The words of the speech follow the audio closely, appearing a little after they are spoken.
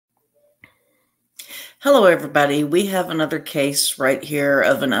Hello, everybody. We have another case right here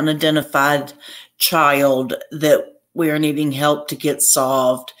of an unidentified child that we are needing help to get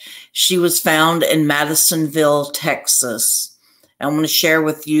solved. She was found in Madisonville, Texas. I want to share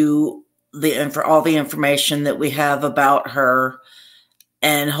with you all the information that we have about her,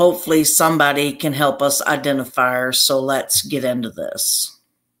 and hopefully somebody can help us identify her. So let's get into this.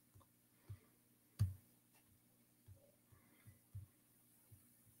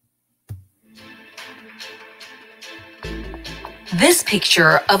 This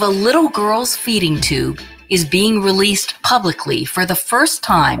picture of a little girl's feeding tube is being released publicly for the first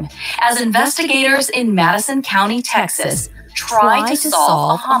time as investigators in Madison County, Texas, try to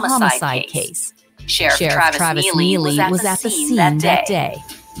solve a homicide case. Sheriff Travis Neely was at the scene that day.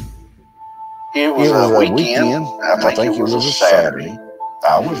 It was a weekend. I think it was a Saturday.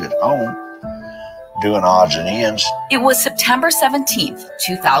 I was at home doing odds and ends. It was September 17th,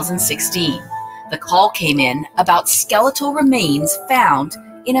 2016. The call came in about skeletal remains found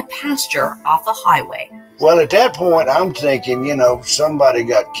in a pasture off the highway. Well, at that point, I'm thinking, somebody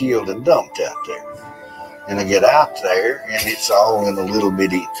got killed and dumped out there. And I get out there, and it's all in a little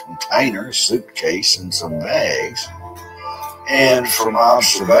bitty container, suitcase, and some bags. And from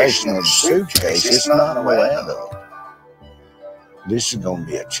observation of the suitcase, it's not a adult. This is going to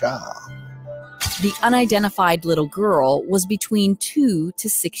be a child. The unidentified little girl was between 2 to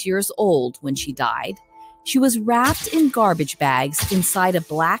 6 years old when she died. She was wrapped in garbage bags inside a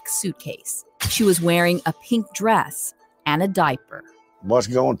black suitcase. She was wearing a pink dress and a diaper. What's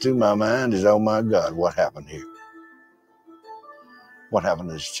going through my mind is, oh my God, what happened here? What happened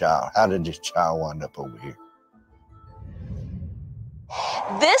to this child? How did this child wind up over here?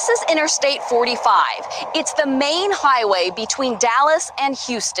 This is Interstate 45. It's the main highway between Dallas and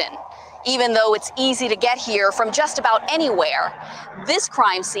Houston. Even though it's easy to get here from just about anywhere, this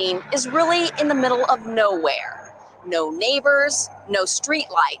crime scene is really in the middle of nowhere. No neighbors, no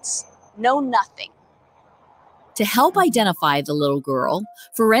streetlights, no nothing. To help identify the little girl,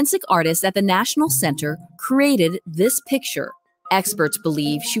 forensic artists at the National Center created this picture. Experts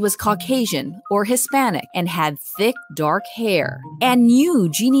believe she was Caucasian or Hispanic and had thick, dark hair. And new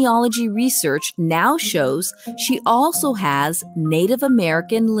genealogy research now shows she also has Native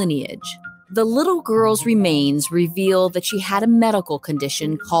American lineage. The little girl's remains reveal that she had a medical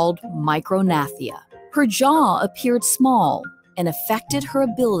condition called micrognathia. Her jaw appeared small and affected her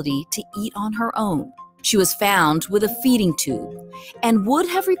ability to eat on her own. She was found with a feeding tube and would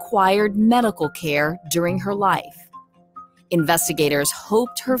have required medical care during her life. Investigators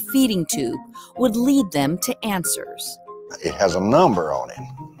hoped her feeding tube would lead them to answers. It has a number on it.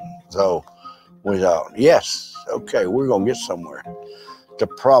 So we thought, yes, okay, we're going to get somewhere. The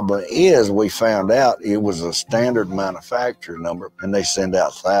problem is we found out it was a standard manufacturer number, and they send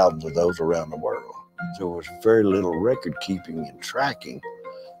out thousands of those around the world. So there was very little record keeping and tracking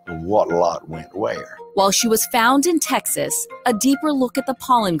of what lot went where. While she was found in Texas, a deeper look at the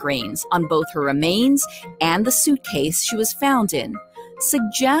pollen grains on both her remains and the suitcase she was found in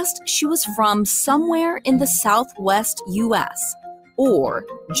suggests she was from somewhere in the southwest U.S. or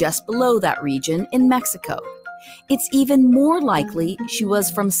just below that region in Mexico. It's even more likely she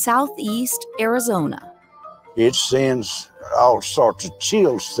was from southeast Arizona. It sends all sorts of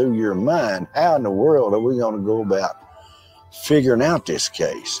chills through your mind. How in the world are we going to go about figuring out this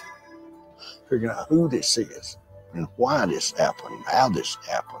case? Figuring out who this is and why this happened, how this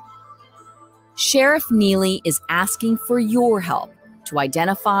happened. Sheriff Neely is asking for your help to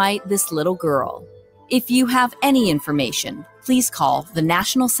identify this little girl. If you have any information, please call the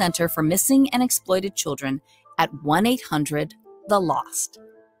National Center for Missing and Exploited Children at 1-800-THE-LOST.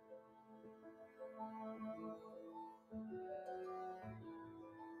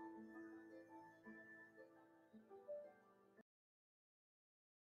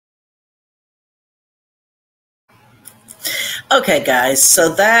 Okay, guys,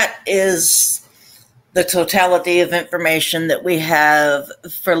 so that is the totality of information that we have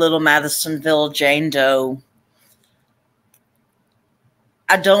for little Madisonville Jane Doe.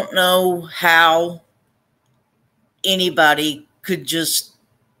 I don't know how anybody could just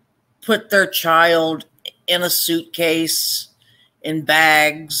put their child in a suitcase, in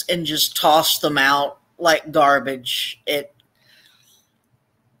bags, and just toss them out like garbage. It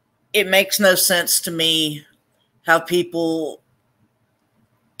makes no sense to me how people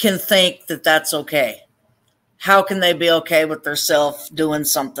can think that that's okay. How can they be okay with themselves doing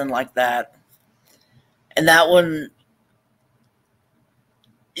something like that? And that one,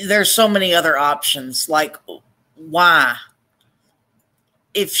 there's so many other options. Like, why?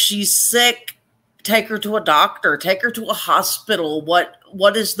 If she's sick, take her to a doctor, take her to a hospital.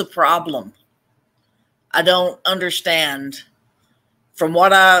 What is the problem? I don't understand. From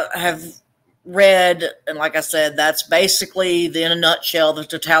what I have read, and like I said, that's basically, in a nutshell, the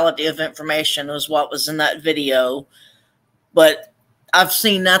totality of information was what was in that video. But I've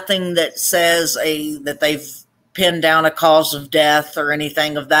seen nothing that says that they've pinned down a cause of death or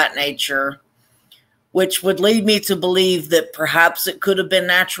anything of that nature, which would lead me to believe that perhaps it could have been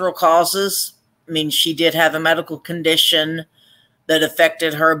natural causes. I mean, she did have a medical condition that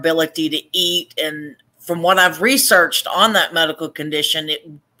affected her ability to eat. And from what I've researched on that medical condition, it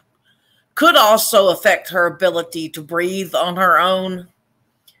could also affect her ability to breathe on her own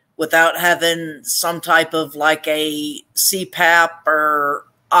without having some type of like a CPAP or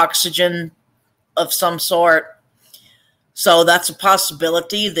oxygen of some sort. So that's a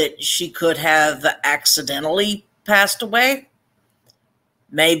possibility that she could have accidentally passed away.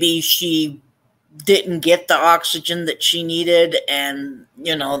 Maybe she didn't get the oxygen that she needed and,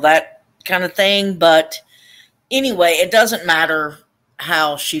 you know, that kind of thing. But anyway, it doesn't matter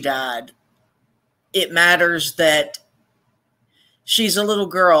how she died. It matters that she's a little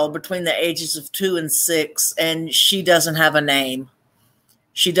girl between the ages of 2 and 6, and she doesn't have a name.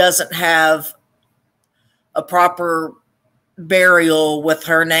 She doesn't have a proper burial with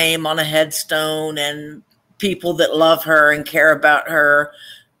her name on a headstone and people that love her and care about her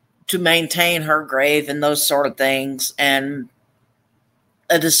to maintain her grave and those sort of things. And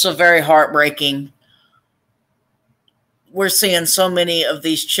it is so very heartbreaking. We're seeing so many of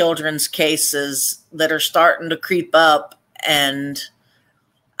these children's cases that are starting to creep up, and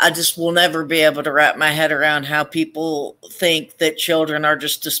I just will never be able to wrap my head around how people think that children are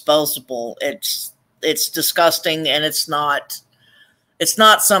just disposable. It's disgusting, and it's not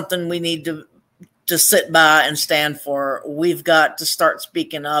something we need to sit by and stand for. We've got to start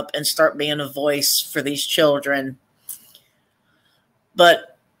speaking up and start being a voice for these children.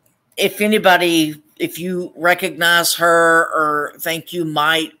 But if you recognize her or think you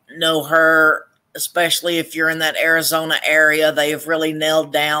might know her, especially if you're in that Arizona area, they have really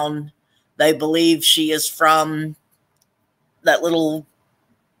nailed down. They believe she is from that little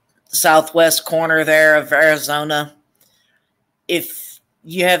southwest corner there of Arizona. If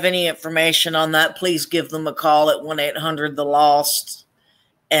you have any information on that, please give them a call at 1-800-THE-LOST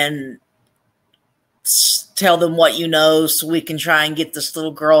and tell them what you know so we can try and get this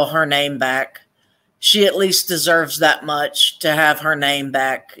little girl her name back. She at least deserves that much, to have her name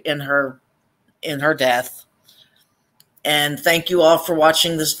back in her death. And thank you all for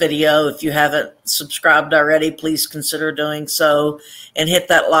watching this video. If you haven't subscribed already, please consider doing so, and hit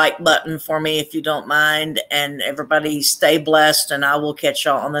that like button for me if you don't mind. And everybody stay blessed, and I will catch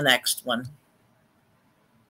y'all on the next one.